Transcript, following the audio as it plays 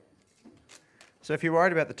So if you're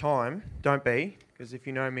worried about the time, don't be, because if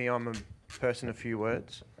you know me, I'm a person of few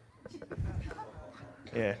words.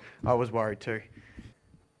 Yeah, I was worried too.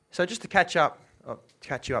 So just to catch you up,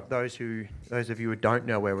 those of you who don't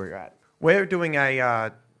know where we're at, we're doing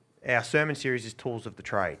our sermon series is Tools of the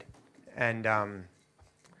Trade, and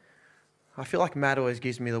I feel like Matt always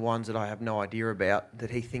gives me the ones that I have no idea about that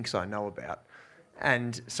he thinks I know about,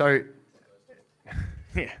 and so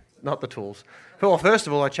yeah, not the tools. Well, first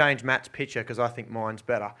of all, I changed Matt's picture because I think mine's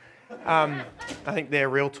better. I think they're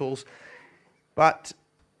real tools, but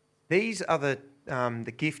these are the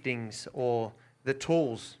giftings or the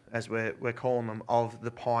tools, as we're calling them, of the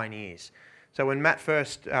pioneers. So when Matt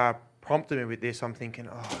first prompted me with this, I'm thinking,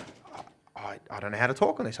 I don't know how to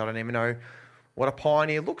talk on this. I don't even know what a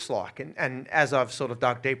pioneer looks like. And as I've sort of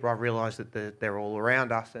dug deeper, I've realised that they're all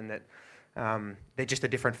around us and that they're just a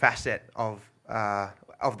different facet of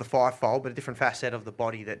the fivefold, but a different facet of the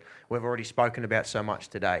body that we've already spoken about so much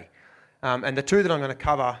today. And the two that I'm going to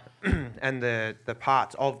cover and the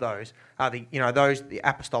parts of those are the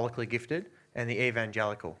apostolically gifted and the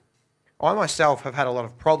evangelical. I myself have had a lot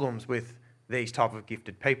of problems with these type of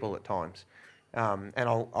gifted people at times, and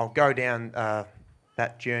I'll go down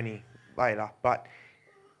that journey later. But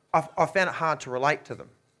I've found it hard to relate to them.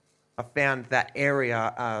 I've found that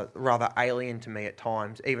area rather alien to me at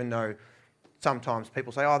times, even though sometimes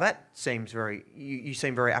people say, that seems you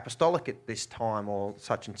seem very apostolic at this time or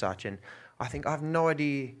such and such. And I think I have no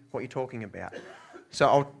idea what you're talking about. So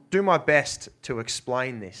I'll do my best to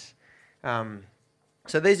explain this.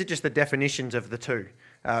 So these are just the definitions of the two.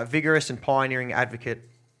 Vigorous and pioneering advocate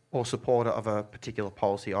or supporter of a particular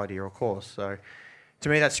policy, idea or cause. So to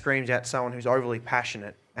me that screams out someone who's overly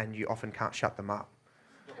passionate and you often can't shut them up.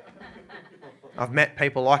 I've met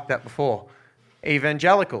people like that before.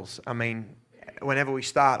 Evangelicals, whenever we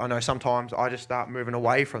start, I know sometimes I just start moving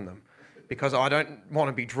away from them because I don't want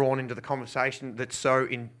to be drawn into the conversation that's so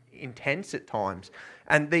intense at times.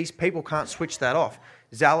 And these people can't switch that off.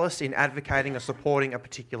 Zealous in advocating or supporting a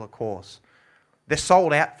particular cause. They're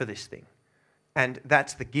sold out for this thing. And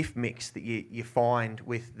that's the gift mix that you find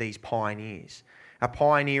with these pioneers. A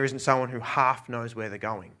pioneer isn't someone who half knows where they're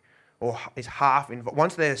going or is half involved.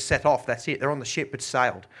 Once they're set off, that's it. They're on the ship, it's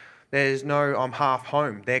sailed. There's no, I'm half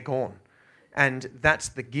home, they're gone. And that's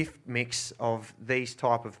the gift mix of these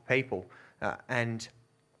type of people. And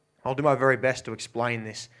I'll do my very best to explain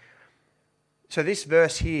this. So this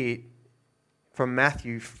verse here from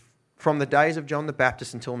Matthew, from the days of John the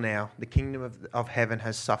Baptist until now, the kingdom of heaven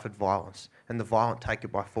has suffered violence, and the violent take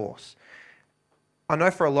it by force. I know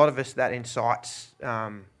for a lot of us that incites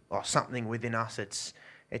something within us.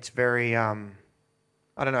 It's very, I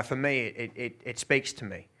don't know, for me it speaks to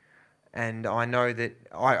me. And I know that,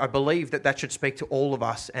 I believe that should speak to all of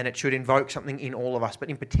us and it should invoke something in all of us. But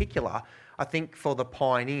in particular, I think for the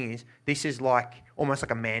pioneers, this is almost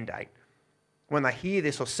like a mandate. When they hear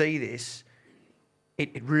this or see this,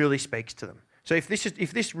 it really speaks to them. So if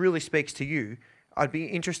this really speaks to you, I'd be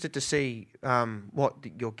interested to see what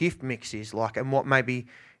your gift mix is like and what maybe...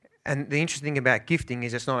 And the interesting thing about gifting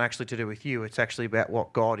is it's not actually to do with you, it's actually about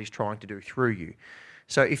what God is trying to do through you.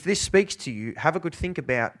 So if this speaks to you, have a good think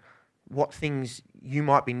about what things you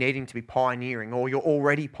might be needing to be pioneering or you're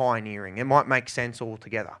already pioneering. It might make sense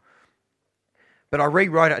altogether. But I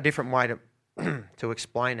rewrote it a different way to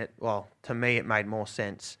explain it. Well, to me it made more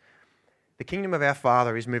sense. The kingdom of our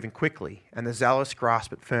Father is moving quickly and the zealous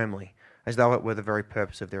grasp it firmly as though it were the very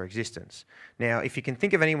purpose of their existence. Now, if you can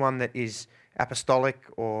think of anyone that is apostolic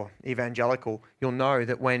or evangelical, you'll know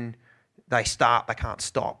that when they start, they can't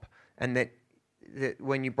stop. And that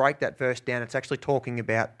when you break that verse down, it's actually talking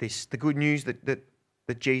about the good news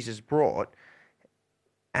that Jesus brought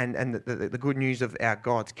and the good news of our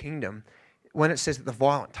God's kingdom. When it says that the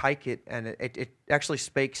violent take it, and it actually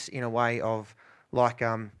speaks in a way of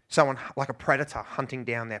someone like a predator hunting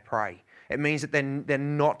down their prey. It means that they're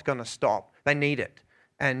not going to stop. They need it.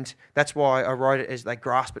 And that's why I wrote it as they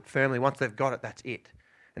grasp it firmly. Once they've got it, that's it.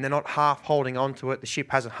 And they're not half holding on to it. The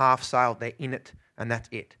ship hasn't half sailed. They're in it, and that's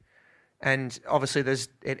it. And obviously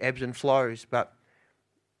it ebbs and flows, but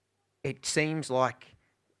it seems like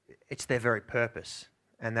it's their very purpose.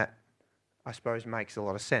 And that, I suppose, makes a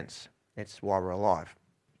lot of sense. It's why we're alive.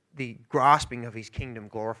 The grasping of his kingdom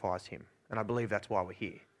glorifies him. And I believe that's why we're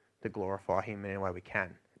here, to glorify him in any way we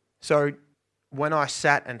can. So when I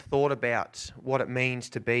sat and thought about what it means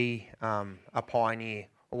to be a pioneer,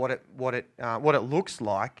 or what it looks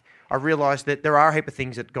like, I realised that there are a heap of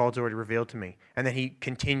things that God's already revealed to me, and that he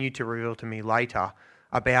continued to reveal to me later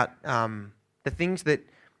about the things that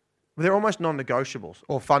they're almost non-negotiables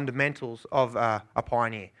or fundamentals of a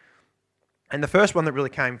pioneer. And the first one that really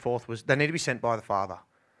came forth was they need to be sent by the Father.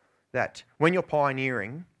 That when you're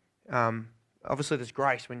pioneering, obviously there's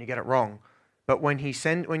grace when you get it wrong, but when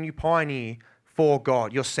you pioneer for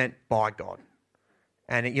God, you're sent by God.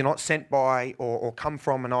 And you're not sent by or come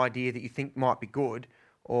from an idea that you think might be good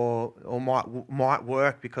or might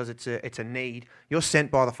work because it's a need. You're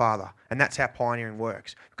sent by the Father, and that's how pioneering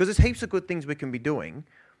works. Because there's heaps of good things we can be doing,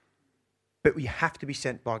 but we have to be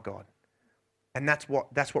sent by God. And that's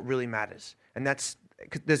what really matters. And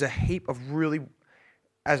there's a heap of really,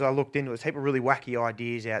 as I looked into it, there's a heap of really wacky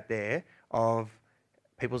ideas out there of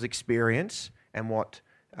people's experience and what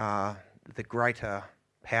the greater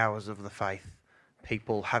powers of the faith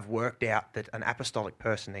people have worked out that an apostolic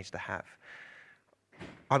person needs to have.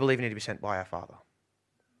 I believe you need to be sent by our Father.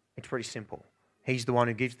 It's pretty simple. He's the one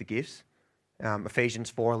who gives the gifts.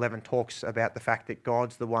 Ephesians 4:11 talks about the fact that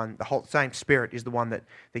God's the one, the whole same Spirit is the one that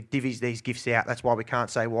divvies these gifts out. That's why we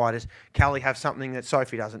can't say, why does Callie have something that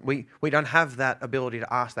Sophie doesn't? We don't have that ability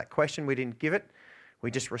to ask that question. We didn't give it.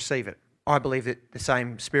 We just receive it. I believe that the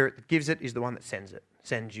same Spirit that gives it is the one that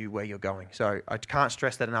sends you where you're going. So I can't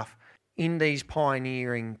stress that enough. In these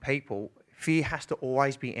pioneering people, fear has to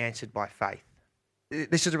always be answered by faith.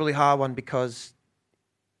 This is a really hard one because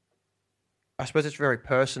I suppose it's very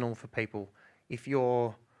personal for people. If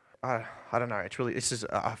you're, I don't know,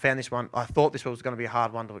 I found this one, I thought this was going to be a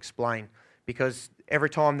hard one to explain because every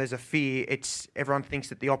time there's a fear, everyone thinks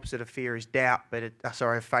that the opposite of fear is doubt,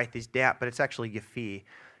 of faith is doubt, but it's actually your fear.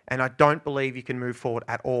 And I don't believe you can move forward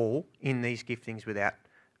at all in these giftings without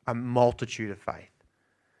a multitude of faith.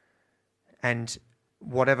 And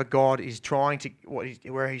whatever God is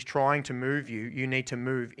where He's trying to move you, you need to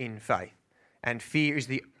move in faith. And fear is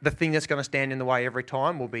the thing that's going to stand in the way every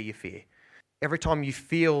time will be your fear. Every time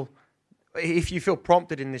if you feel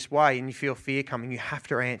prompted in this way and you feel fear coming, you have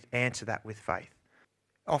to answer that with faith.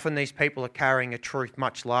 Often these people are carrying a truth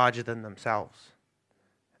much larger than themselves.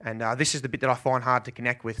 And this is the bit that I find hard to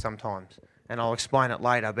connect with sometimes. And I'll explain it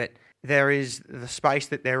later, but there is the space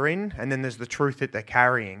that they're in and then there's the truth that they're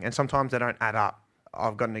carrying. And sometimes they don't add up.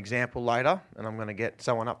 I've got an example later and I'm going to get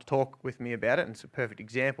someone up to talk with me about it. And it's a perfect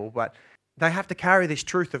example, but they have to carry this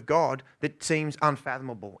truth of God that seems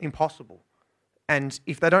unfathomable, impossible. And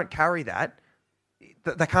if they don't carry that,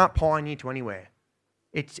 they can't pioneer to anywhere.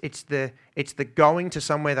 It's the going to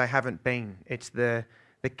somewhere they haven't been. It's the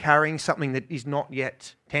carrying something that is not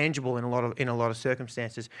yet tangible in a lot of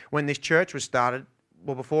circumstances. When this church was started,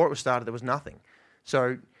 before it was started, there was nothing.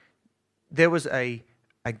 So there was a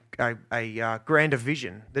grander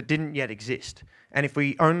vision that didn't yet exist. And if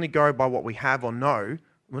we only go by what we have or know,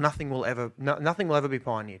 nothing will ever be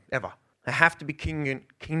pioneered, ever. They have to be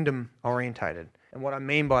kingdom orientated. And what I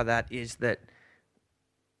mean by that is that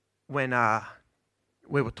when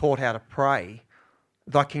we were taught how to pray,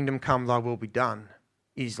 thy kingdom come, thy will be done,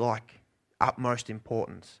 is like utmost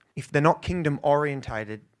importance. If they're not kingdom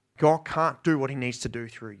orientated, God can't do what He needs to do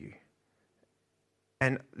through you.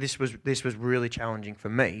 And this was really challenging for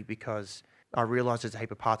me because I realised there's a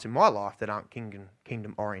heap of parts in my life that aren't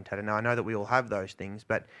kingdom orientated. Now I know that we all have those things,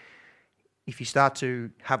 but if you start to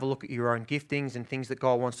have a look at your own giftings and things that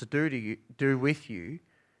God wants to do with you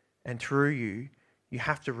and through you, you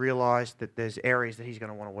have to realise that there's areas that He's going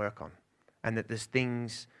to want to work on and that there's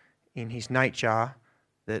things in His nature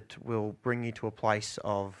that will bring you to a place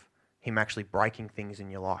of Him actually breaking things in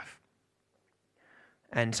your life.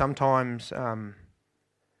 And sometimes,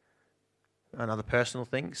 another personal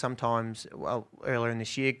thing, earlier in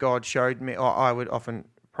this year, God showed me, or I would often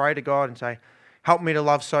pray to God and say, help me to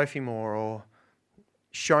love Sophie more, or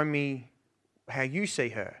show me how you see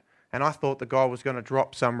her. And I thought that God was going to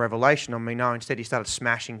drop some revelation on me. No, instead He started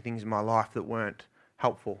smashing things in my life that weren't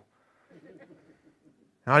helpful.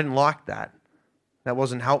 And I didn't like that. That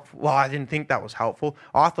wasn't helpful. Well, I didn't think that was helpful.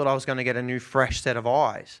 I thought I was going to get a new fresh set of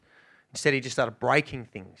eyes. Instead, He just started breaking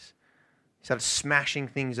things. He started smashing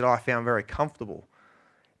things that I found very comfortable.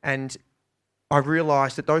 And I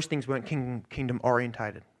realised that those things weren't kingdom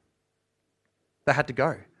orientated. They had to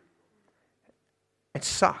go. It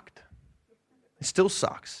sucked. It still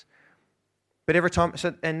sucks. But every time,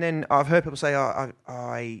 and then I've heard people say,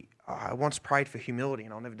 I once prayed for humility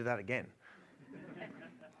and I'll never do that again.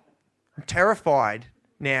 I'm terrified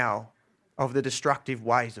now of the destructive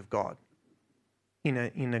ways of God in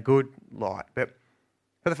a good light. But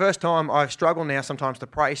for the first time, I struggle now sometimes to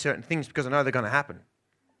pray certain things because I know they're going to happen.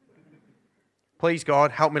 Please,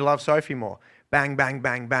 God, help me to love Sophie more. Bang, bang,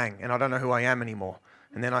 bang, bang. And I don't know who I am anymore.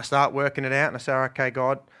 And then I start working it out and I say, okay,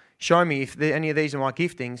 God, show me if any of these are my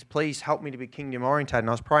giftings. Please help me to be kingdom orientated. And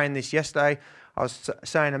I was praying this yesterday. I was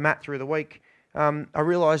saying to Matt through the week, I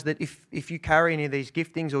realised that if you carry any of these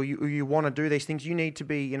giftings or you want to do these things, you need to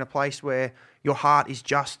be in a place where your heart is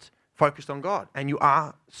just focused on God and you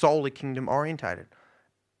are solely kingdom orientated.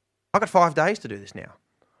 I've got 5 days to do this now.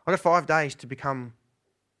 I've got 5 days to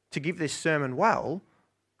give this sermon well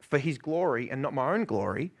for His glory and not my own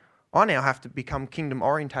glory. I now have to become kingdom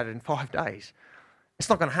orientated in 5 days. It's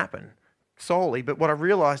not going to happen solely, but what I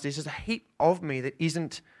realised is there's a heap of me that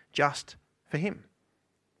isn't just for Him.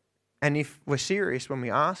 And if we're serious when we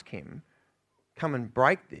ask Him, come and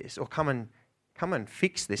break this, or come and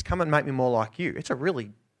fix this, come and make me more like you, it's a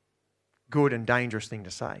really good and dangerous thing to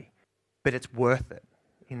say. But it's worth it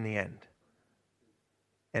in the end.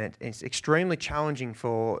 And it's extremely challenging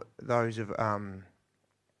for those of, I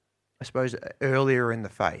suppose, earlier in the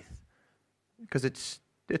faith. Because it's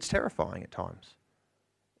terrifying at times.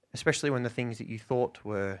 Especially when the things that you thought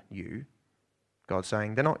were you, God's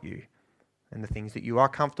saying they're not you. And the things that you are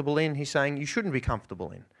comfortable in, He's saying you shouldn't be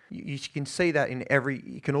comfortable in. You can see that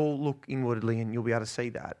you can all look inwardly and you'll be able to see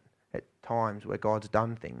that at times where God's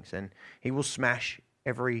done things. And He will smash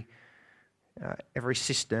every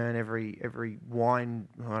cistern, every wine,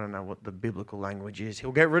 I don't know what the biblical language is.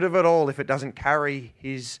 He'll get rid of it all if it doesn't carry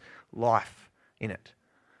His life in it.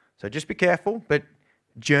 So just be careful, but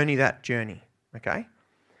journey that journey, okay?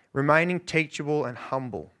 Remaining teachable and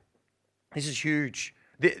humble. This is huge.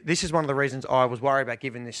 This is one of the reasons I was worried about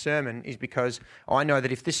giving this sermon, is because I know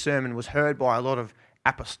that if this sermon was heard by a lot of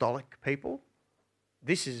apostolic people,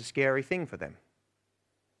 this is a scary thing for them.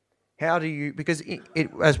 How do you, because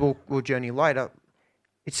as we'll journey later,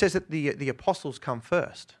 it says that the apostles come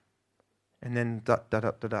first, and then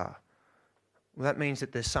Well, that means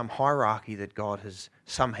that there's some hierarchy that God has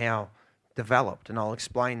somehow developed, and I'll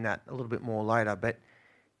explain that a little bit more later. But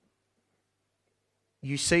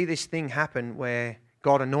you see this thing happen where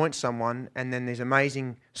God anoints someone and then there's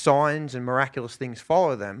amazing signs and miraculous things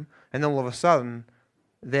follow them, and then all of a sudden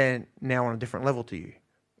they're now on a different level to you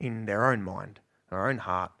in their own mind, their own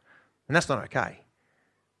heart, and that's not okay.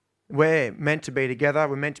 We're meant to be together,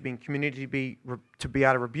 we're meant to be in community to be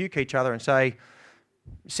able to rebuke each other and say,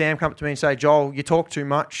 Sam come up to me and say, Joel, you talk too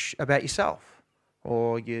much about yourself,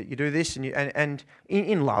 or you do this, and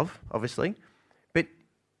in love, obviously. But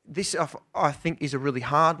this, I think, is a really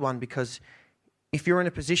hard one, because if you're in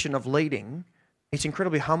a position of leading, it's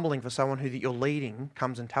incredibly humbling for someone who that you're leading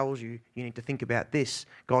comes and tells you, you need to think about this.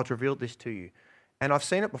 God's revealed this to you. And I've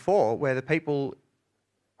seen it before where the people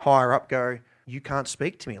higher up go, you can't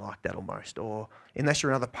speak to me like that almost. Or unless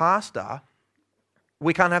you're another pastor,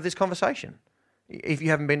 we can't have this conversation. If you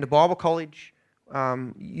haven't been to Bible college,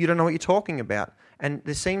 you don't know what you're talking about. And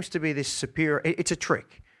there seems to be this superior, it's a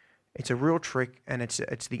trick. It's a real trick, and it's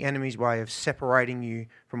the enemy's way of separating you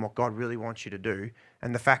from what God really wants you to do.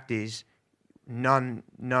 And the fact is, no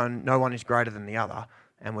one is greater than the other,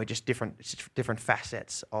 and we're just different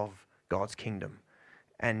facets of God's kingdom.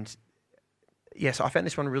 And yes, I found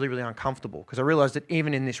this one really, really uncomfortable, because I realised that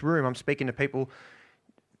even in this room, I'm speaking to people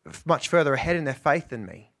much further ahead in their faith than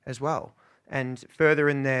me as well, and further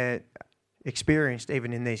in their experience,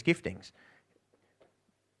 even in these giftings.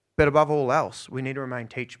 But above all else, we need to remain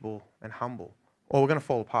teachable and humble, or we're going to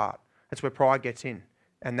fall apart. That's where pride gets in,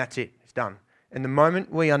 and that's it. It's done. And the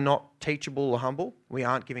moment we are not teachable or humble, we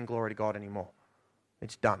aren't giving glory to God anymore.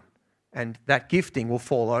 It's done. And that gifting will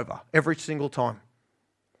fall over every single time.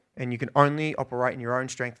 And you can only operate in your own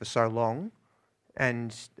strength for so long,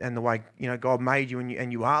 and the way God made you,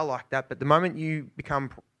 and you are like that. But the moment you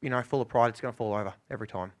become full of pride, it's going to fall over every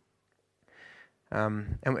time.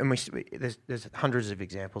 There's hundreds of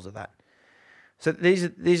examples of that. So these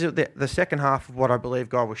are the second half of what I believe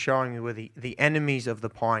God was showing me were the enemies of the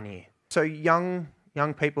pioneer. So young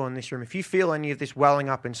people in this room, if you feel any of this welling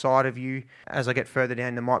up inside of you, as I get further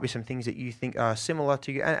down, there might be some things that you think are similar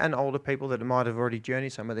to you, and older people that might have already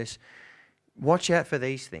journeyed some of this. Watch out for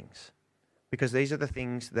these things, because these are the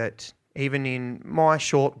things that, even in my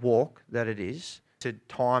short walk that it is, to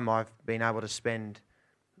time I've been able to spend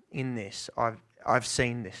in this, I've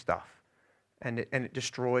seen this stuff, and it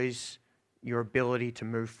destroys your ability to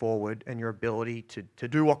move forward and your ability to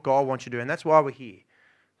do what God wants you to do, and that's why we're here.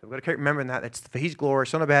 So we've got to keep remembering that. It's for His glory.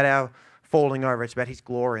 It's not about our falling over. It's about His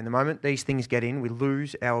glory. And the moment these things get in, we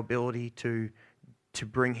lose our ability to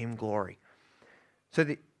bring Him glory. So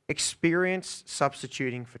the experience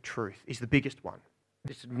substituting for truth is the biggest one.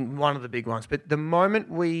 It's one of the big ones. But the moment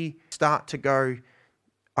we start to go,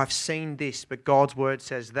 I've seen this, but God's word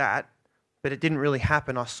says that, but it didn't really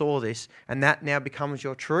happen, I saw this, and that now becomes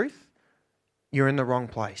your truth, you're in the wrong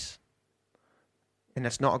place. And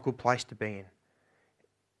that's not a good place to be in.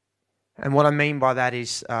 And what I mean by that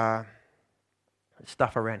is,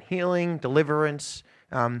 stuff around healing, deliverance,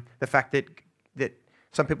 the fact that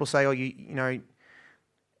some people say, oh, you know,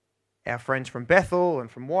 our friends from Bethel and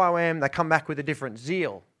from YWAM, they come back with a different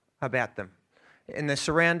zeal about them. And they're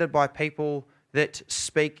surrounded by people that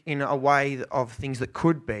speak in a way of things that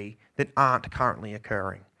could be that aren't currently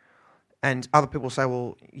occurring. And other people say,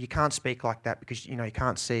 well, you can't speak like that because, you know, you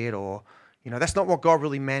can't see it, or, you know, that's not what God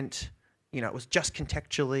really meant. You know, it was just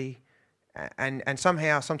contextually. And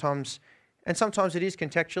sometimes it is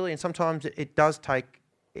contextually, and sometimes it does take,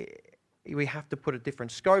 we have to put a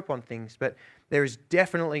different scope on things. But there is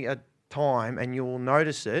definitely a time, and you will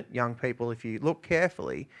notice it, young people, if you look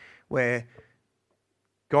carefully, where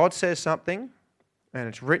God says something, and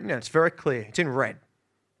it's written, and it's very clear. It's in red.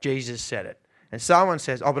 Jesus said it. And someone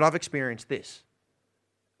says, oh, but I've experienced this.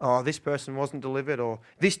 Oh, this person wasn't delivered, or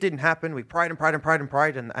this didn't happen. We prayed and prayed and prayed and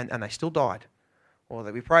prayed, and they still died. Or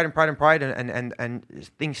that we prayed and prayed and prayed, and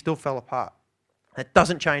things still fell apart. That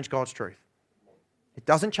doesn't change God's truth. It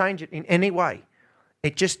doesn't change it in any way.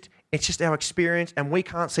 It's just our experience, and we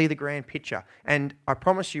can't see the grand picture. And I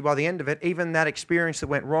promise you, by the end of it, even that experience that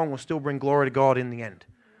went wrong will still bring glory to God in the end.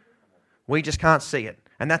 We just can't see it,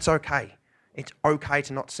 and that's okay. It's okay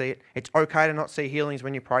to not see it. It's okay to not see healings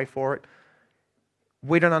when you pray for it.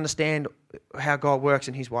 We don't understand how God works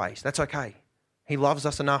in His ways. That's okay. He loves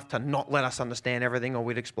us enough to not let us understand everything, or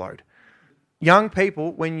we'd explode. Young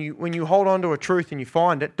people, when you hold on to a truth and you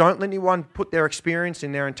find it, don't let anyone put their experience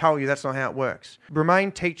in there and tell you that's not how it works.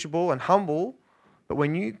 Remain teachable and humble, but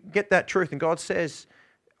when you get that truth and God says,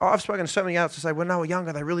 I've spoken to so many adults who say, when they were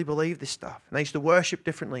younger, they really believed this stuff. And they used to worship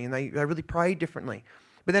differently, and they really prayed differently.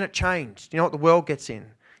 But then it changed. You know what? The world gets in.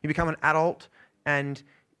 You become an adult, and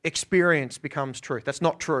experience becomes truth. That's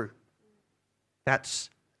not true. That's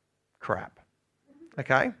crap.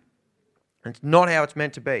 Okay? It's not how it's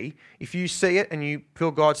meant to be. If you see it and you feel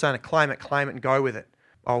God saying, claim it, and go with it.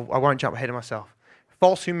 I won't jump ahead of myself.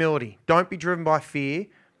 False humility. Don't be driven by fear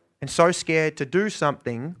and so scared to do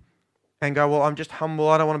something and go, well, I'm just humble.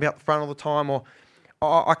 I don't want to be up the front all the time. Or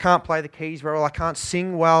I can't play the keys very well. I can't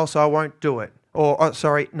sing well, so I won't do it. Or,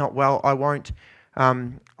 not well, I won't.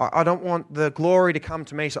 I don't want the glory to come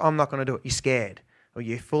to me, so I'm not going to do it. You're scared, or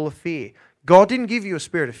you're full of fear. God didn't give you a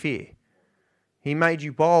spirit of fear. He made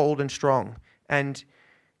you bold and strong. And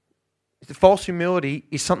the false humility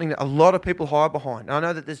is something that a lot of people hide behind. And I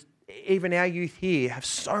know that even our youth here have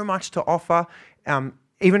so much to offer.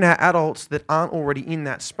 Even our adults that aren't already in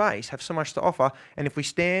that space have so much to offer. And if we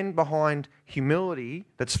stand behind humility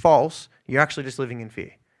that's false, you're actually just living in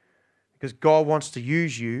fear. Because God wants to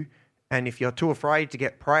use you, and if you're too afraid to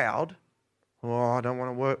get proud, I don't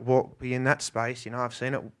want to be in that space. You know, I've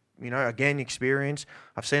seen it, again, experience.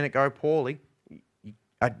 I've seen it go poorly.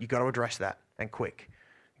 You've got to address that, and quick,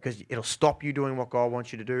 because it'll stop you doing what God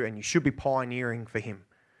wants you to do, and you should be pioneering for Him.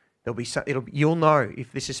 You'll know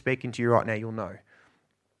if this is speaking to you right now. You'll know.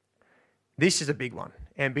 This is a big one: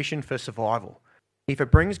 ambition for survival. If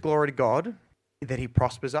it brings glory to God, that He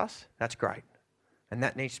prospers us, that's great, and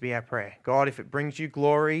that needs to be our prayer. God, if it brings you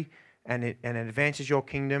glory and it advances your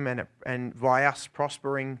kingdom, and by us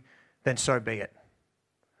prospering, then so be it.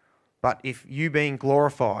 But if you being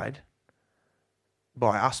glorified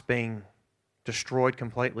by us being destroyed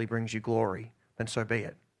completely brings you glory, then so be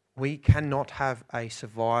it. We cannot have a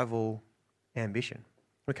survival ambition.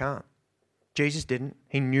 We can't. Jesus didn't.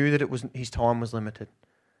 He knew that his time was limited.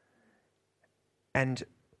 And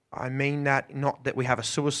I mean that not that we have a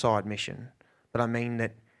suicide mission, but I mean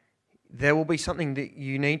that there will be something that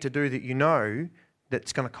you need to do that you know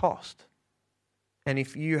that's going to cost. And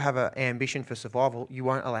if you have an ambition for survival, you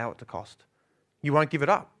won't allow it to cost. You won't give it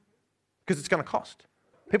up because it's going to cost.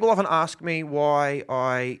 People often ask me why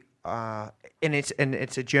and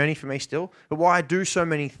it's a journey for me still, but why I do so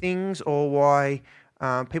many things, or why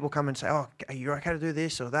people come and say, oh, are you okay to do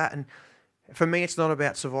this or that? And for me, it's not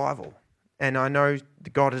about survival. And I know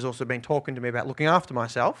that God has also been talking to me about looking after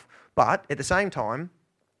myself, but at the same time,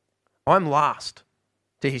 I'm last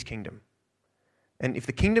to His kingdom. And if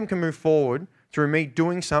the kingdom can move forward through me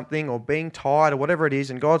doing something or being tired or whatever it is,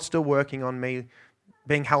 and God's still working on me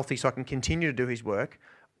being healthy so I can continue to do His work,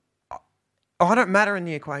 I don't matter in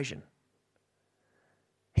the equation.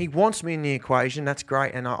 He wants me in the equation, that's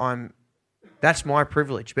great, and that's my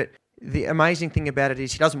privilege. But the amazing thing about it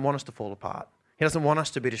is He doesn't want us to fall apart. He doesn't want us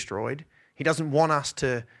to be destroyed. He doesn't want us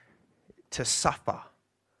to suffer.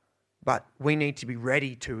 But we need to be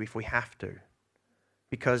ready to if we have to.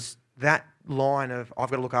 Because that line of, I've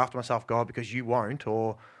got to look after myself, God, because you won't,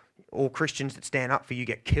 or all Christians that stand up for you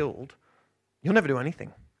get killed, you'll never do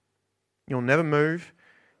anything. You'll never move.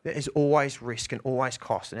 There is always risk and always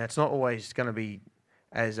cost. And it's not always going to be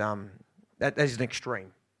as That is an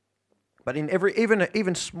extreme. But in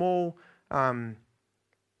even small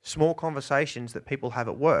conversations that people have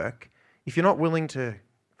at work, if you're not willing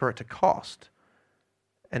for it to cost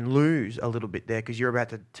and lose a little bit there because you're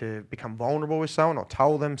about to become vulnerable with someone or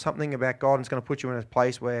tell them something about God, and it's going to put you in a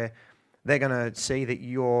place where they're going to see that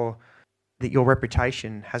your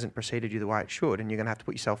reputation hasn't preceded you the way it should, and you're going to have to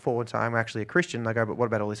put yourself forward and say, I'm actually a Christian. They go, but what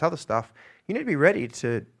about all this other stuff? You need to be ready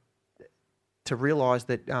to realise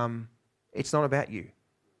that it's not about you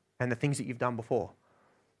and the things that you've done before.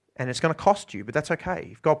 And it's going to cost you, but that's okay.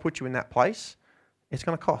 If God puts you in that place, it's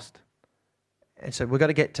going to cost. And so we've got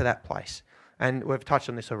to get to that place. And we've touched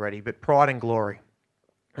on this already, but pride and glory.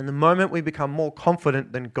 And the moment we become more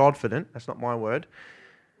confident than Godfident, that's not my word,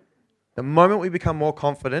 the moment we become more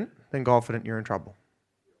confident than Godfident, you're in trouble.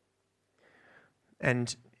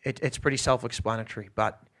 And it's pretty self-explanatory,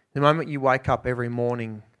 but the moment you wake up every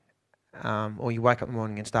morning, or you wake up in the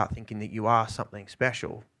morning and start thinking that you are something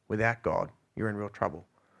special without God, you're in real trouble.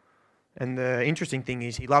 And the interesting thing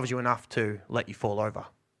is he loves you enough to let you fall over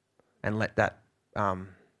and let that,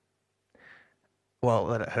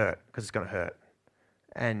 let it hurt, because it's going to hurt.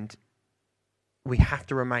 And we have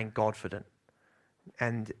to remain Godfident.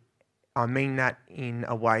 And I mean that in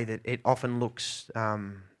a way that it often looks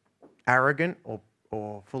arrogant or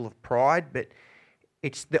full of pride, but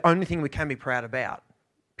it's the only thing we can be proud about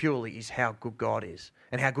purely is how good God is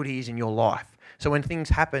and how good he is in your life. So when things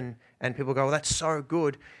happen and people go, well, that's so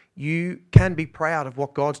good, you can be proud of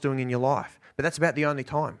what God's doing in your life. But that's about the only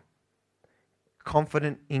time.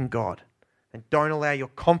 Confident in God. And don't allow your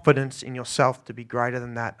confidence in yourself to be greater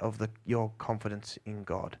than that of your confidence in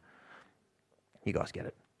God. You guys get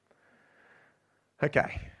it?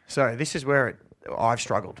 Okay, so this is where I've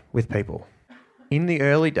struggled with people. In the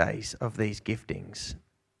early days of these giftings,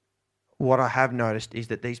 what I have noticed is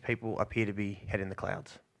that these people appear to be head in the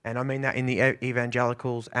clouds. And I mean that in the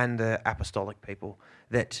evangelicals and the apostolic people,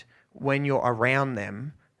 that when you're around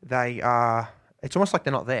them, it's almost like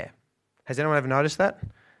they're not there. Has anyone ever noticed that?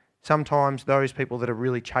 Sometimes those people that are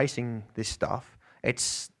really chasing this stuff,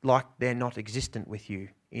 it's like they're not existent with you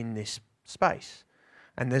in this space.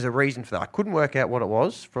 And there's a reason for that. I couldn't work out what it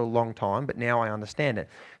was for a long time, but now I understand it.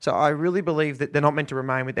 So I really believe that they're not meant to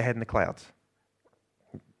remain with their head in the clouds.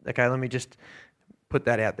 Okay, let me just put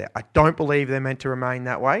that out there. I don't believe they're meant to remain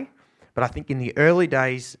that way, but I think in the early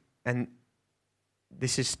days, and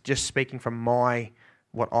this is just speaking from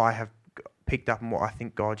what I have picked up and what I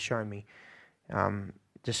think God's shown me,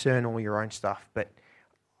 discern all your own stuff. But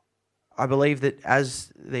I believe that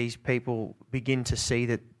as these people begin to see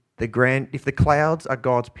that if the clouds are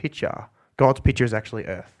God's picture is actually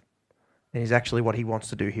earth. And is actually what he wants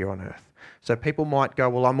to do here on earth. So people might go,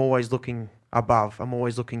 well, I'm always looking above. I'm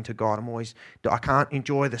always looking to God. I can't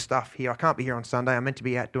enjoy the stuff here. I can't be here on Sunday. I'm meant to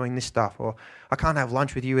be out doing this stuff. Or I can't have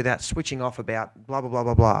lunch with you without switching off about blah, blah, blah,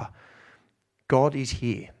 blah, blah. God is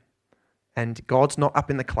here. And God's not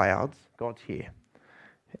up in the clouds. God's here.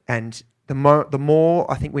 And the more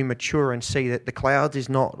I think we mature and see that the clouds is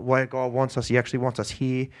not where God wants us. He actually wants us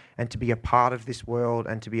here and to be a part of this world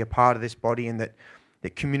and to be a part of this body, and that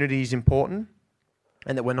community is important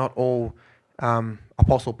and that we're not all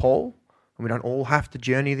Apostle Paul and we don't all have to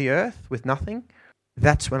journey the earth with nothing.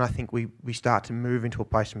 That's when I think we start to move into a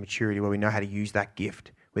place of maturity where we know how to use that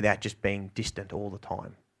gift without just being distant all the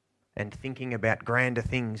time and thinking about grander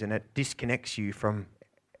things, and it disconnects you from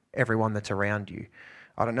everyone that's around you.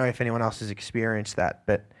 I don't know if anyone else has experienced that,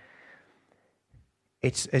 but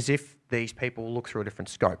it's as if these people look through a different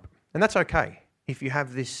scope. And that's okay. If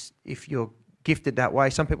you're gifted that way,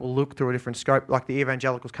 some people look through a different scope, like the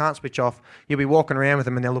evangelicals can't switch off. You'll be walking around with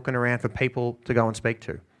them and they're looking around for people to go and speak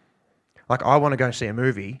to. Like, I want to go see a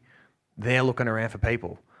movie, they're looking around for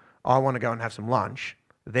people. I want to go and have some lunch,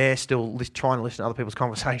 they're still trying to listen to other people's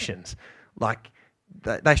conversations. Like,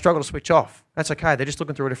 they struggle to switch off. That's okay. They're just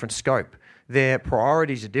looking through a different scope. Their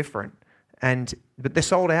priorities are different, but they're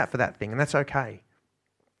sold out for that thing, and that's okay.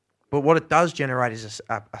 But what it does generate is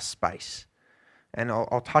a space, and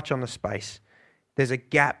I'll touch on the space. There's a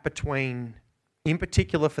gap between, in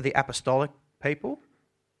particular for the apostolic people,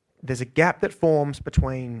 there's a gap that forms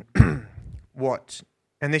between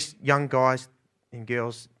and this, young guys and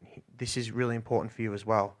girls, this is really important for you as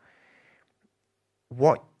well.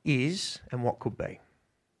 What is and what could be.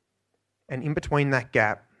 And in between that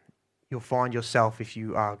gap, you'll find yourself if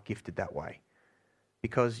you are gifted that way.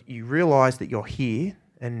 Because you realise that you're here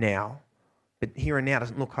and now, but here and now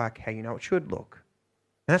doesn't look like how you know it should look.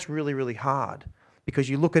 And that's really, really hard, because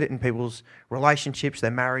you look at it in people's relationships,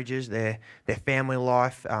 their marriages, their family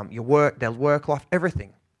life, their work life,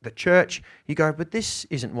 everything. the church, you go, but this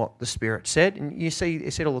isn't what the Spirit said. And you see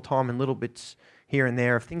it all the time in little bits here and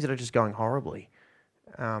there of things that are just going horribly.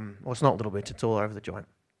 Well, it's not little bits, it's all over the joint.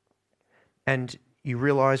 And you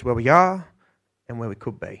realise where we are and where we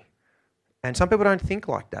could be. And some people don't think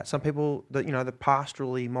like that. Some people, the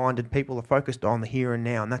pastorally minded people are focused on the here and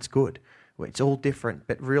now, and that's good. It's all different,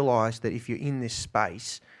 but realise that if you're in this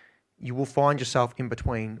space, you will find yourself in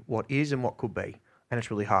between what is and what could be. And it's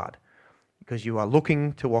really hard because you are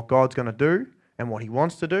looking to what God's going to do and what he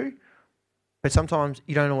wants to do, but sometimes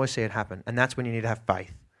you don't always see it happen. And that's when you need to have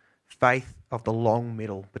faith. Faith of the long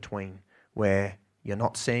middle between where you're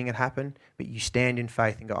not seeing it happen, but you stand in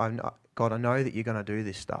faith and go, God, I know that you're going to do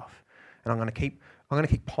this stuff. And I'm going to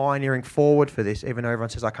keep pioneering forward for this, even though everyone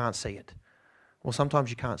says I can't see it. Well, sometimes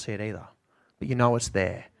you can't see it either, but you know it's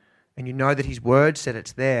there. And you know that his word said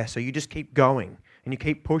it's there, so you just keep going and you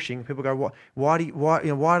keep pushing. People go, why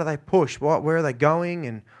do they push? Where are they going?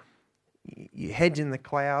 And your head's in the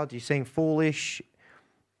clouds, you seem foolish.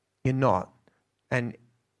 You're not. And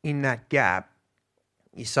in that gap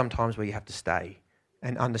is sometimes where you have to stay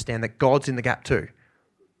and understand that God's in the gap too.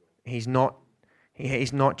 He's not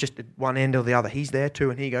just at one end or the other. He's there too,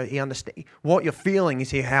 and he understands. What you're feeling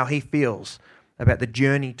is how he feels about the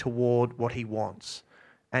journey toward what he wants.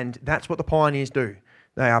 And that's what the pioneers do.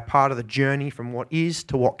 They are part of the journey from what is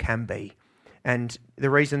to what can be. And the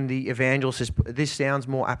reason the evangelist is, this sounds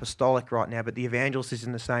more apostolic right now, but the evangelist is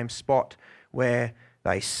in the same spot where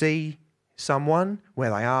they see someone where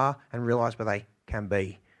they are and realise where they can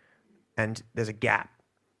be. And there's a gap.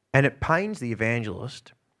 And it pains the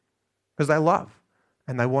evangelist because they love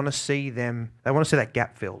and they want to see that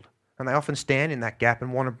gap filled. And they often stand in that gap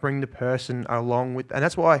and want to bring the person along with, and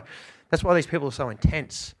that's why these people are so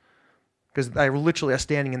intense, because they literally are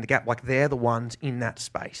standing in the gap like they're the ones in that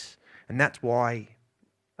space. And that's why,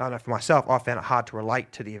 I know for myself, I found it hard to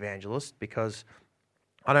relate to the evangelist because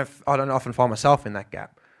I don't often find myself in that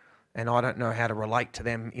gap. And I don't know how to relate to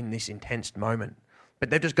them in this intense moment. But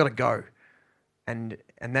they've just got to go. And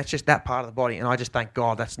that's just that part of the body. And I just thank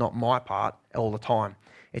God that's not my part all the time.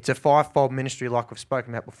 It's a fivefold ministry like we've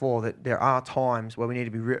spoken about before, that there are times where we need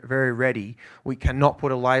to be very ready. We cannot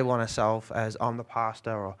put a label on ourselves as I'm the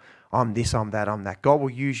pastor or I'm this, I'm that, I'm that. God will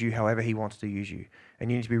use you however he wants to use you. And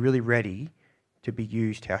you need to be really ready to be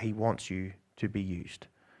used how he wants you to be used.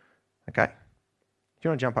 Okay? Do you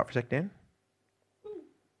want to jump up for a sec, Dan?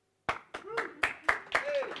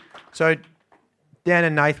 So Dan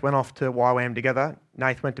and Nath went off to YWAM together.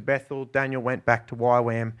 Nath went to Bethel. Daniel went back to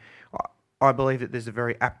YWAM. I believe that there's a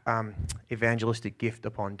very evangelistic gift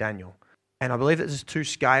upon Daniel. And I believe that there's two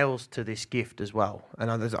scales to this gift as well. And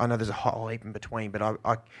I know there's a whole heap in between, but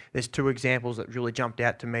there's two examples that really jumped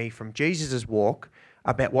out to me from Jesus' walk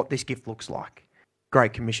about what this gift looks like.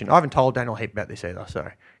 Great Commission. I haven't told Daniel a heap about this either, so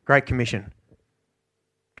Great Commission.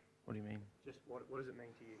 What do you mean? Just what does it mean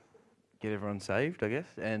to you? Get everyone saved, I guess,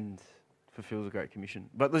 and fulfill the Great Commission.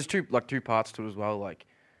 But there's two parts to it as well, like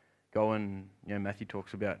go and, Matthew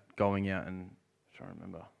talks about going out and, I'm trying to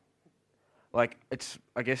remember. Like,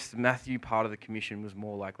 I guess Matthew part of the commission was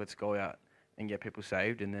more like, let's go out and get people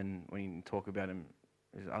saved. And then when you talk about him,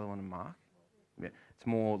 is the other one in Mark? Yeah, it's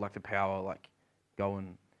more like the power, like, go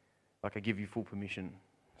and, like, I give you full permission.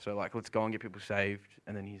 So, like, let's go and get people saved,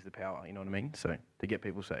 and then here's the power, you know what I mean? So, to get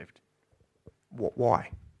people saved. Why?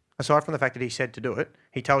 Aside from the fact that he said to do it,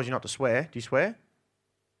 he tells you not to swear. Do you swear?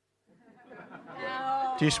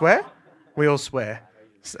 No. Do you swear? We all swear.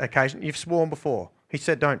 Occasionally, you've sworn before. He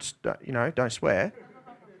said, don't swear.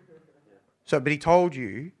 So, but he told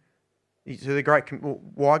you,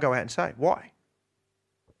 why go out and say? Why?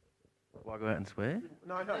 Why go out and swear?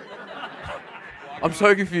 No. I'm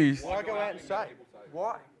so confused. Why go out and say?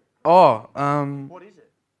 Why? Oh, what is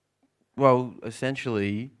it? Well,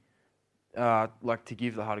 essentially, like to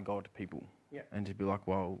give the heart of God to people. Yeah. And to be like,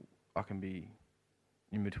 well, I can be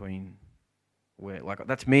in between where, like,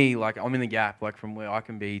 that's me, like, I'm in the gap, like, from where I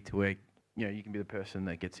can be to where, you can be the person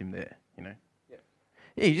that gets him there, Yeah.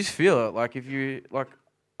 Yeah, you just feel it. Like, if you, like,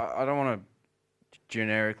 I don't want to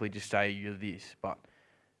generically just say you're this, but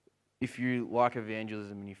if you like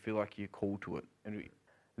evangelism and you feel like you're called to it,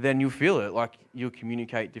 then you'll feel it. Like, you'll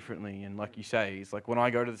communicate differently. And like you say, it's like when I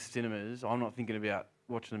go to the cinemas, I'm not thinking about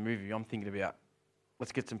watching the movie. I'm thinking about,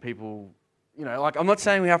 let's get some people, like, I'm not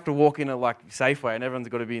saying we have to walk in a, like, Safeway and everyone's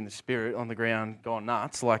got to be in the spirit on the ground going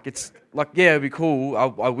nuts. Like, it's, like, yeah, it'd be cool.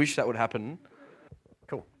 I wish that would happen.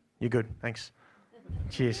 Cool. You're good. Thanks.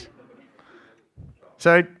 Cheers.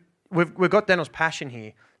 So we've got Daniel's passion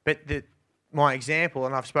here, but my example,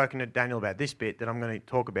 and I've spoken to Daniel about this bit, that I'm going to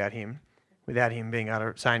talk about him without him being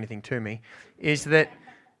able to say anything to me, is that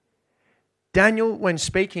Daniel, when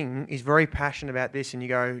speaking, is very passionate about this, and you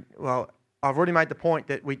go, well, I've already made the point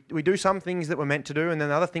that we do some things that we're meant to do, and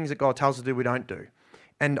then other things that God tells us to do, we don't do.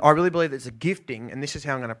 And I really believe it's a gifting, and this is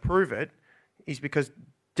how I'm going to prove it, is because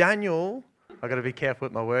Daniel, I've got to be careful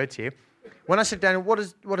with my words here. When I said, Daniel, what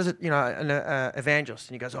is it, an evangelist?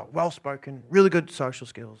 And he goes, well-spoken, really good social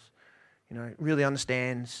skills, really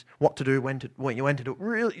understands what to do, when to do it.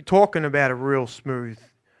 Really talking about a real smooth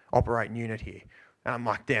operating unit here. And I'm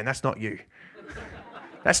like, damn, that's not you.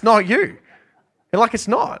 That's not you. And it's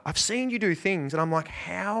not. I've seen you do things, and I'm like,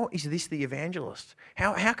 how is this the evangelist?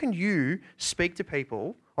 How can you speak to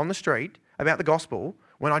people on the street about the gospel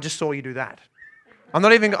when I just saw you do that? I'm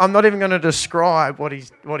not even going to describe what he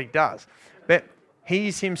does, but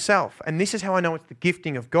he's himself, and this is how I know it's the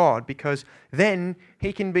gifting of God, because then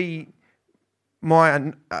he can be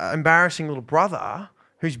my embarrassing little brother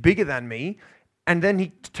who's bigger than me, and then he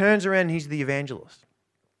turns around and he's the evangelist.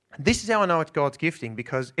 This is how I know it's God's gifting,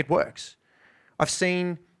 because it works. I've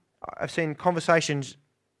seen conversations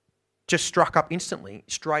just struck up instantly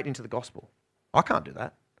straight into the gospel. I can't do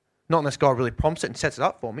that. Not unless God really prompts it and sets it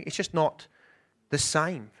up for me. It's just not the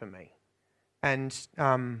same for me. And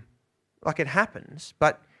it happens,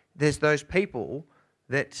 but there's those people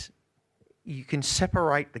that you can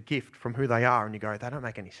separate the gift from who they are, and you go, they don't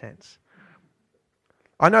make any sense.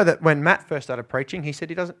 I know that when Matt first started preaching, he said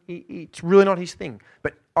it's really not his thing.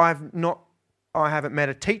 But I haven't met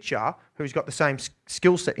a teacher who's got the same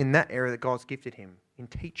skill set in that area that God's gifted him in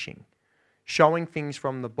teaching, showing things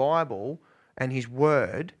from the Bible and His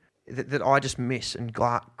Word that I just miss and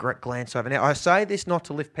glance over. Now, I say this not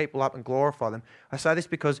to lift people up and glorify them. I say this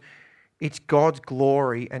because it's God's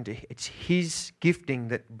glory and it's His gifting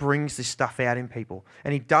that brings this stuff out in people.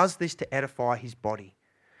 And He does this to edify His body.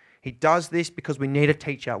 He does this because we need a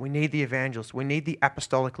teacher. We need the evangelist. We need the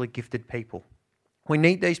apostolically gifted people. We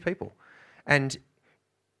need these people. And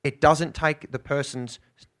it doesn't take the person's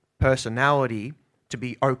personality to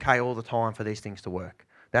be okay all the time for these things to work.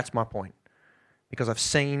 That's my point. Because I've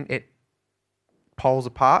seen it poles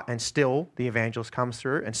apart, and still the evangelist comes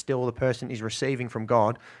through, and still the person is receiving from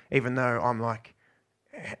God, even though I'm like,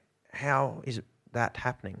 how is that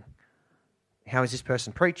happening? How is this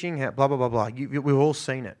person preaching? Blah, blah, blah, blah. We've all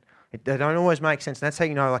seen it. They don't always make sense. And that's how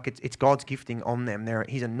you know it's God's gifting on them.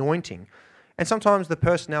 His anointing. And sometimes the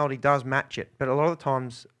personality does match it, but a lot of the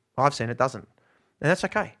times I've seen it doesn't. And that's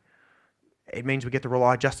okay. It means we get to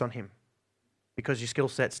rely just on Him because your skill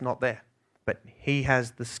set's not there. But He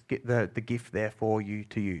has the gift there for you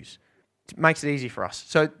to use. It makes it easy for us.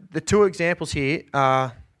 So the two examples here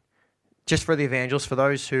are just for the evangelists, for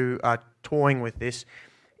those who are toying with this.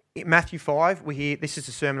 In Matthew 5, we hear this is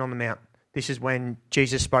the Sermon on the Mount. This is when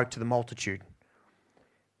Jesus spoke to the multitude.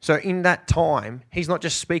 So in that time, He's not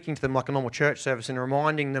just speaking to them like a normal church service and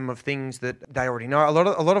reminding them of things that they already know. A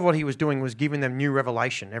lot of what He was doing was giving them new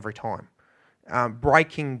revelation every time. Just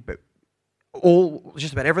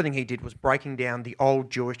about everything He did was breaking down the old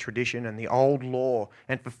Jewish tradition and the old law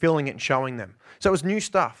and fulfilling it and showing them. So it was new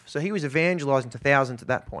stuff. So He was evangelizing to thousands at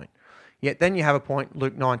that point. Yet then you have a point,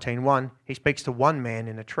 Luke 19:1, He speaks to one man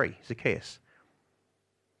in a tree, Zacchaeus.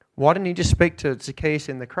 Why didn't He just speak to Zacchaeus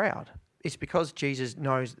in the crowd? It's because Jesus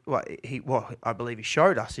knows, what I believe He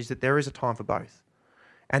showed us is that there is a time for both.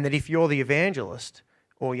 And that if you're the evangelist,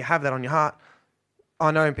 or you have that on your heart,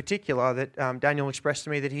 I know in particular that Daniel expressed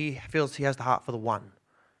to me that he feels he has the heart for the one,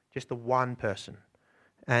 just the one person.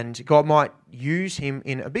 And God might use him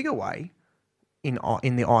in a bigger way in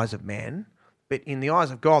the eyes of man, but in the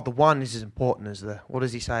eyes of God, the one is as important as what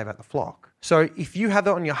does He say about the flock? So if you have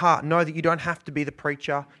that on your heart, know that you don't have to be the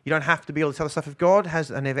preacher, you don't have to be all this other stuff. If God has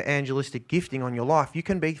an evangelistic gifting on your life, you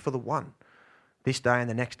can be for the one this day and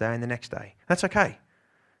the next day and the next day. That's okay.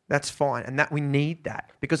 That's fine. And that we need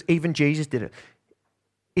that because even Jesus did it.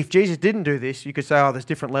 If Jesus didn't do this, you could say, there's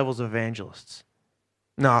different levels of evangelists.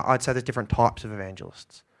 No, I'd say there's different types of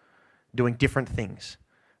evangelists doing different things,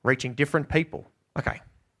 reaching different people. Okay,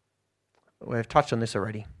 we've touched on this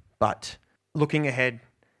already, but looking ahead,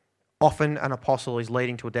 often an apostle is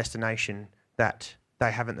leading to a destination that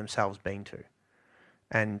they haven't themselves been to.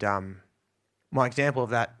 And my example of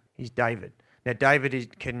that is David. Now, David is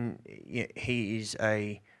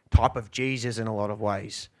a type of Jesus in a lot of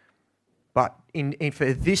ways. But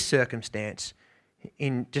for this circumstance,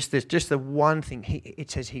 in just the one thing, it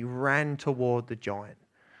says he ran toward the giant.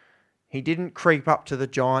 He didn't creep up to the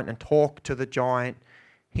giant and talk to the giant.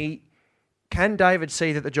 Can David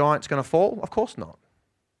see that the giant's going to fall? Of course not.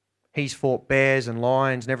 He's fought bears and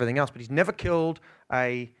lions and everything else, but he's never killed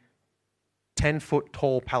a 10-foot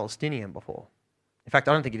tall Palestinian before. In fact,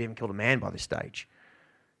 I don't think he'd even killed a man by this stage.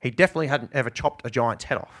 He definitely hadn't ever chopped a giant's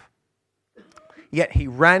head off. yet he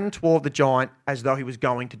ran toward the giant as though he was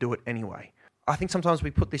going to do it anyway. I think sometimes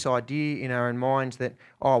we put this idea in our own minds that,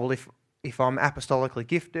 oh, well, if I'm apostolically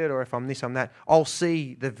gifted or if I'm this, I'm that, I'll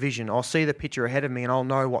see the vision, I'll see the picture ahead of me and I'll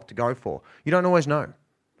know what to go for. You don't always know.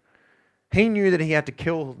 He knew that he had to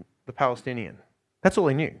kill the Palestinian. That's all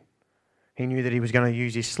he knew. He knew that he was going to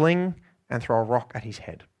use his sling and throw a rock at his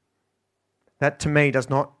head. That to me does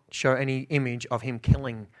not show any image of him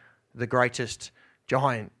killing the greatest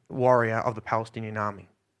giant warrior of the Palestinian army.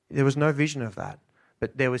 There was no vision of that.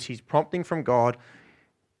 But there was his prompting from God.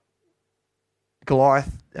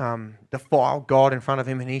 Goliath defiled God in front of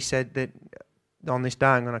him, and he said that on this day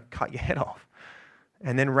I'm going to cut your head off,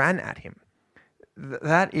 and then ran at him.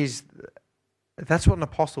 That's what an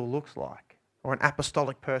apostle looks like, or an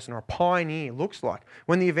apostolic person, or a pioneer looks like.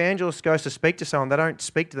 When the evangelist goes to speak to someone, they don't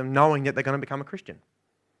speak to them knowing that they're going to become a Christian.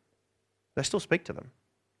 They still speak to them,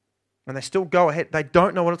 and they still go ahead. They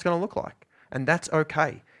don't know what it's going to look like, and that's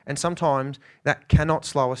okay. And sometimes that cannot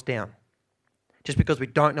slow us down. Just because we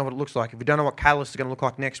don't know what it looks like, if we don't know what Catalyst is going to look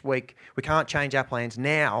like next week, we can't change our plans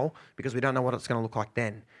now because we don't know what it's going to look like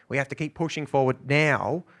then. We have to keep pushing forward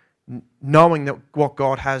now, knowing that what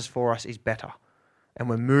God has for us is better. And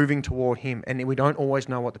we're moving toward Him. And we don't always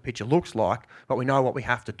know what the picture looks like, but we know what we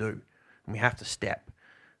have to do. And we have to step.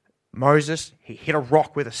 Moses, he hit a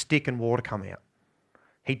rock with a stick and water come out.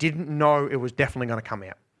 He didn't know it was definitely going to come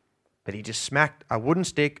out. But he just smacked a wooden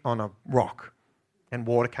stick on a rock and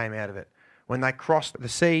water came out of it. When they crossed the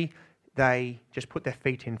sea, they just put their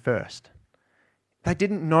feet in first. They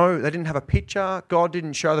didn't know, they didn't have a picture. God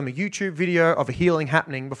didn't show them a YouTube video of a healing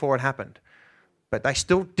happening before it happened. But they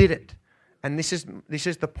still did it. And this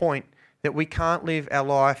is the point, that we can't live our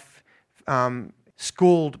life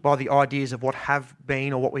schooled by the ideas of what have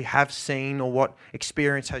been or what we have seen or what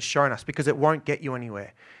experience has shown us, because it won't get you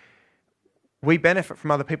anywhere. We benefit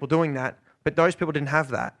from other people doing that, but those people didn't have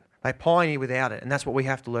that. They pioneer without it, and that's what we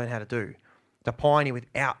have to learn how to do. To pioneer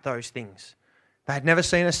without those things. They had never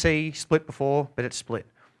seen a sea split before, but it split.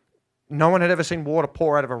 No one had ever seen water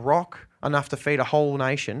pour out of a rock enough to feed a whole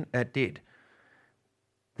nation. It did.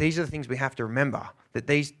 These are the things we have to remember, that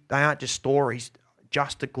they aren't just stories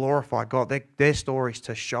just to glorify God. They're stories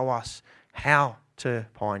to show us how to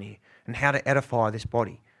pioneer and how to edify this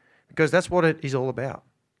body, because that's what it is all about.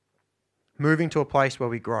 Moving to a place where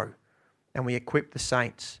we grow and we equip the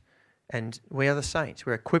saints. And we are the saints.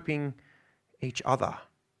 We're equipping each other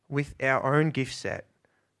with our own gift set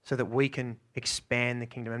so that we can expand the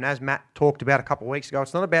kingdom. And as Matt talked about a couple of weeks ago,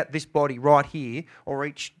 it's not about this body right here or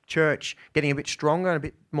each church getting a bit stronger and a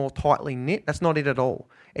bit more tightly knit. That's not it at all.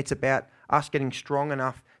 It's about us getting strong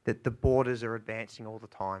enough that the borders are advancing all the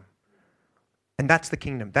time. And that's the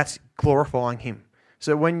kingdom. That's glorifying Him.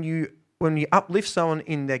 So when you uplift someone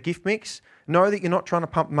in their gift mix, know that you're not trying to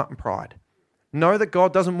pump them up in pride. Know that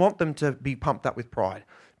God doesn't want them to be pumped up with pride.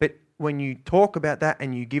 But when you talk about that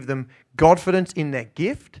and you give them confidence in their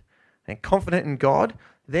gift and confident in God,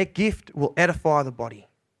 their gift will edify the body.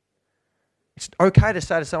 It's okay to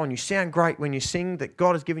say to someone, you sound great when you sing, that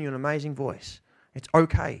God has given you an amazing voice. It's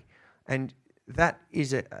okay. And that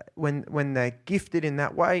is when they're gifted in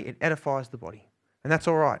that way, it edifies the body. And that's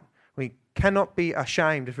all right. We cannot be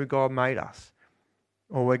ashamed of who God made us,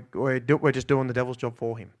 or we're just doing the devil's job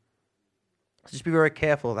for Him. So just be very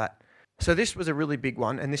careful of that. So this was a really big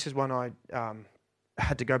one, and this is one I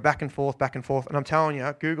had to go back and forth, and I'm telling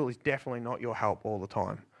you, Google is definitely not your help all the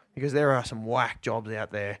time, because there are some whack jobs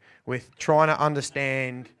out there with trying to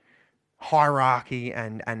understand hierarchy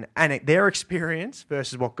and their experience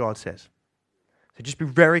versus what God says. So just be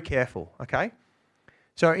very careful, okay?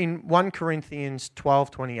 So in 1 Corinthians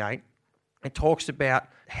 12:28, it talks about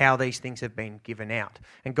how these things have been given out.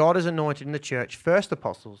 And God has anointed in the church first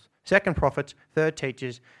apostles, second prophets, third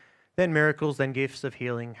teachers, then miracles, then gifts of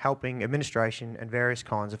healing, helping, administration, and various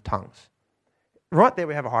kinds of tongues. Right there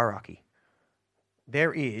we have a hierarchy.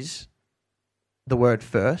 There is the word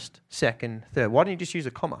first, second, third. Why don't you just use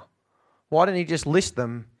a comma? Why don't you just list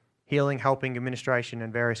them? Healing, helping, administration,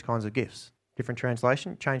 and various kinds of gifts. Different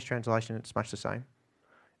translation, change translation, it's much the same.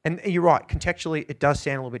 And you're right, contextually it does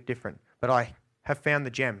sound a little bit different, but I have found the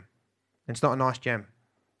gem. And it's not a nice gem.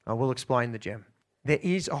 I will explain the gem. There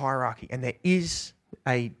is a hierarchy, and there is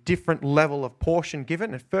a different level of portion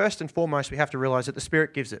given. And first and foremost, we have to realize that the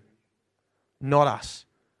Spirit gives it, not us.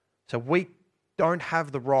 So we don't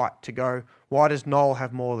have the right to go, why does Noel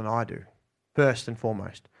have more than I do? First and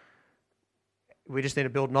foremost. We just need to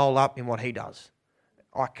build Noel up in what he does.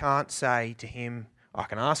 I can't say to him, I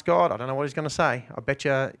can ask God, I don't know what He's going to say. I bet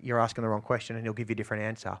you're asking the wrong question and He'll give you a different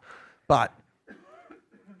answer. But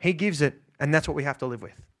He gives it, and that's what we have to live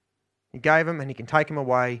with. He gave him, and He can take him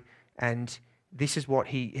away, and this is what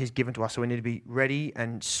he has given to us, so we need to be ready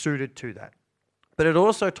and suited to that. But it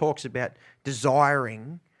also talks about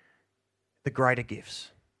desiring the greater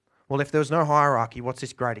gifts. Well, if there was no hierarchy, what's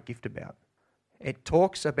this greater gift about? It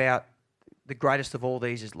talks about the greatest of all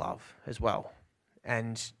these is love as well.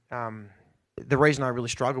 And the reason I really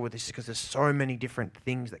struggle with this is because there's so many different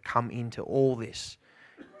things that come into all this.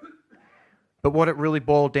 But what it really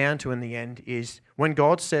boiled down to in the end is when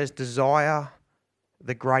God says desire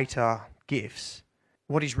the greater gifts,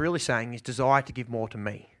 what he's really saying is desire to give more to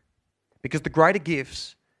me. Because the greater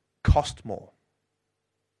gifts cost more.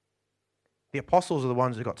 The apostles are the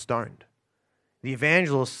ones who got stoned. The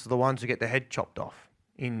evangelists are the ones who get their head chopped off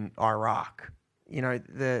in Iraq. You know,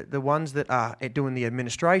 the ones that are doing the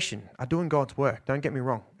administration are doing God's work, don't get me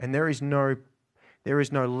wrong. And there is no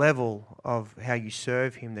level of how you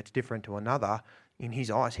serve him that's different to another. In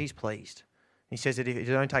his eyes, he's pleased. He says that it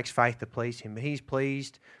only takes faith to please him, but he's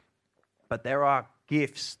pleased. But there are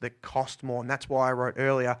gifts that cost more, and that's why I wrote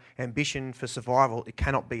earlier, ambition for survival, it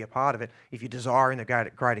cannot be a part of it if you're desiring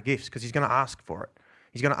the greater gifts, because he's going to ask for it.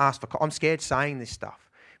 He's going to ask for... I'm scared saying this stuff,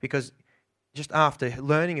 because just after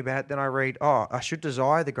learning about it, then I read, I should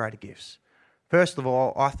desire the greater gifts. First of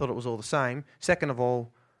all, I thought it was all the same. Second of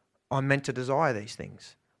all, I'm meant to desire these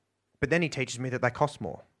things. But then he teaches me that they cost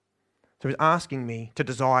more. So he's asking me to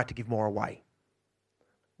desire to give more away.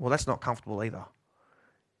 Well, that's not comfortable either.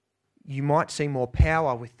 You might see more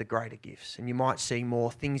power with the greater gifts, and you might see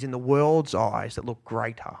more things in the world's eyes that look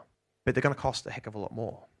greater, but they're going to cost a heck of a lot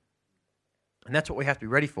more. And that's what we have to be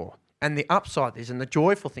ready for. And the upside is, and the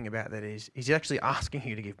joyful thing about that is, he's actually asking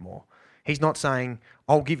you to give more. He's not saying,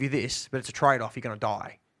 I'll give you this, but it's a trade-off, you're going to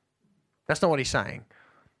die. That's not what he's saying.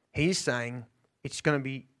 He's saying, it's going to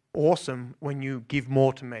be awesome when you give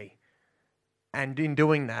more to me. And in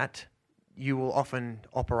doing that, you will often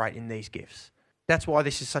operate in these gifts. That's why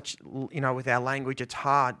this is such, with our language, it's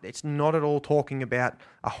hard. It's not at all talking about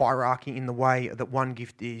a hierarchy in the way that one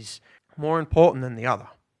gift is more important than the other.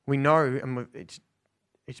 We know, and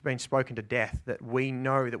it's been spoken to death, that we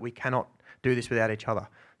know that we cannot do this without each other,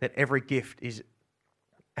 that every gift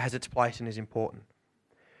has its place and is important.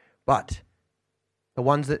 But the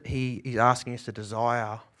ones that he is asking us to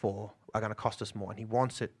desire for are going to cost us more, and he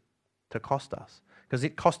wants it to cost us, because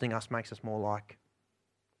it costing us makes us more like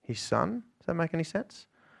his son. Does that make any sense?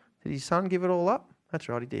 Did his son give it all up? That's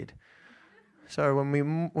right, he did. So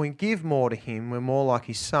when we give more to him, we're more like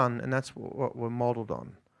his son, and that's what we're modelled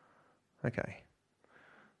on. Okay.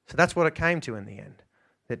 So that's what it came to in the end.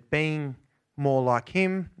 That being more like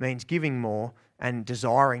him means giving more and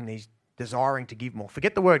desiring to give more.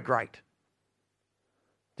 Forget the word great.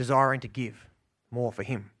 Desiring to give more for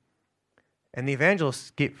him. And the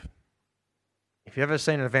evangelists give. If you've ever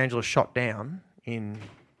seen an evangelist shot down in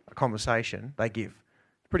a conversation, they give.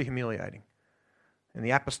 It's pretty humiliating. And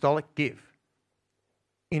the apostolic give.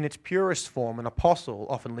 In its purest form, an apostle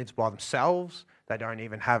often lives by themselves. They don't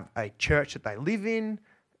even have a church that they live in.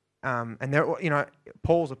 And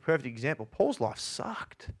Paul's a perfect example. Paul's life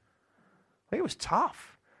sucked. It was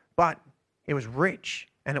tough, but it was rich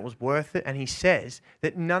and it was worth it. And he says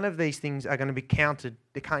that none of these things are going to be counted.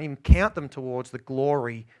 They can't even count them towards the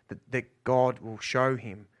glory that God will show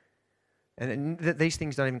him. And that these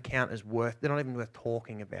things don't even count as they're not even worth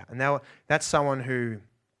talking about. And now that's someone who,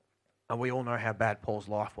 and we all know how bad Paul's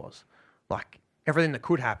life was. Like everything that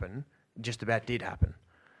could happen just about did happen.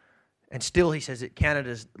 And still he says it counted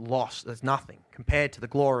as loss, as nothing, compared to the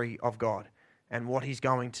glory of God and what he's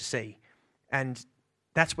going to see. And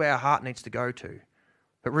that's where our heart needs to go to.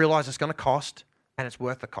 But realise it's going to cost, and it's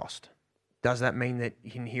worth the cost. Does that mean that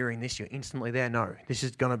in hearing this you're instantly there? No. This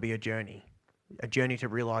is going to be a journey to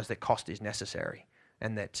realise that cost is necessary,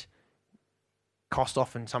 and that cost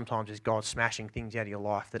often sometimes is God smashing things out of your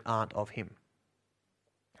life that aren't of him.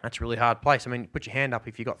 That's a really hard place. I mean, put your hand up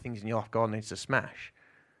if you've got things in your life God needs to smash.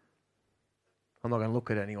 I'm not going to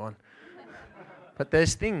look at anyone. But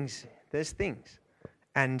there's things.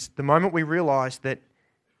 And the moment we realise that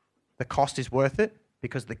the cost is worth it,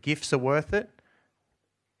 because the gifts are worth it,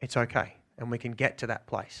 it's okay. And we can get to that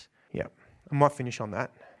place. Yeah, I might finish on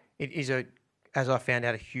that. It is, as I found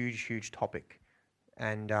out, a huge, huge topic.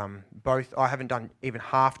 And I haven't done even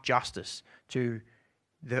half justice to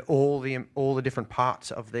all the different parts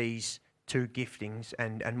of these two giftings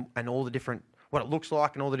and all the different, what it looks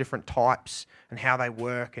like and all the different types and how they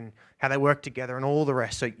work together and all the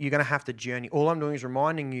rest. So you're going to have to journey. All I'm doing is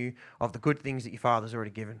reminding you of the good things that your Father's already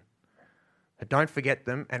given. But don't forget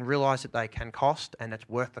them and realise that they can cost, and it's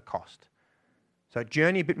worth the cost. So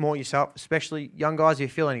journey a bit more yourself, especially young guys. If you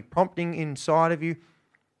feel any prompting inside of you,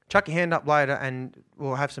 chuck your hand up later and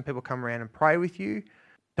we'll have some people come around and pray with you.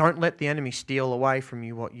 Don't let the enemy steal away from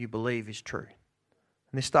you what you believe is true.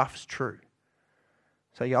 And this stuff is true.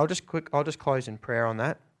 So yeah, I'll just close in prayer on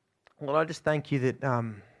that. Lord, I just thank you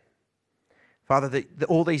that, Father, that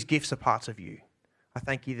all these gifts are parts of you. I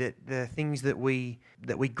thank you that the things that we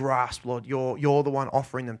grasp, Lord, you're the one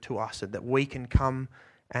offering them to us, and that we can come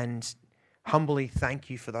and humbly thank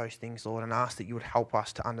you for those things, Lord, and ask that you would help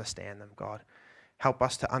us to understand them, God. Help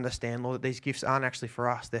us to understand, Lord, that these gifts aren't actually for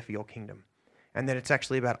us, they're for your kingdom. And that it's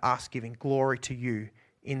actually about us giving glory to you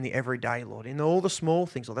in the everyday, Lord, in all the small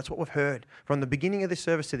things, Lord. That's what we've heard from the beginning of this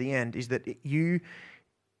service to the end, is that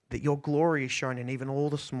your glory is shown in even all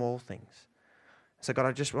the small things. So God,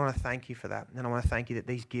 I just want to thank you for that. And I want to thank you that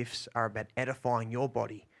these gifts are about edifying your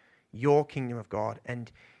body, your kingdom of God, and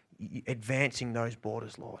advancing those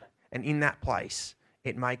borders, Lord. And in that place,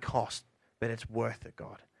 it may cost, but it's worth it,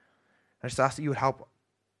 God. I just ask that you would help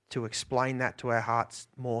to explain that to our hearts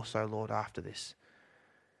more so, Lord, after this.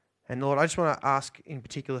 And Lord, I just want to ask in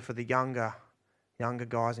particular for the younger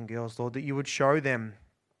guys and girls, Lord, that you would show them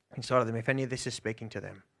inside of them, if any of this is speaking to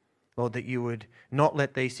them. Lord, that you would not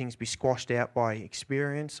let these things be squashed out by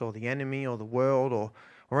experience or the enemy or the world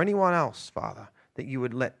or anyone else, Father. That you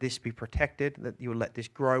would let this be protected, that you would let this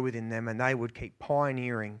grow within them, and they would keep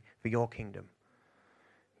pioneering for your kingdom.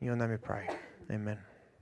 In your name we pray. Amen.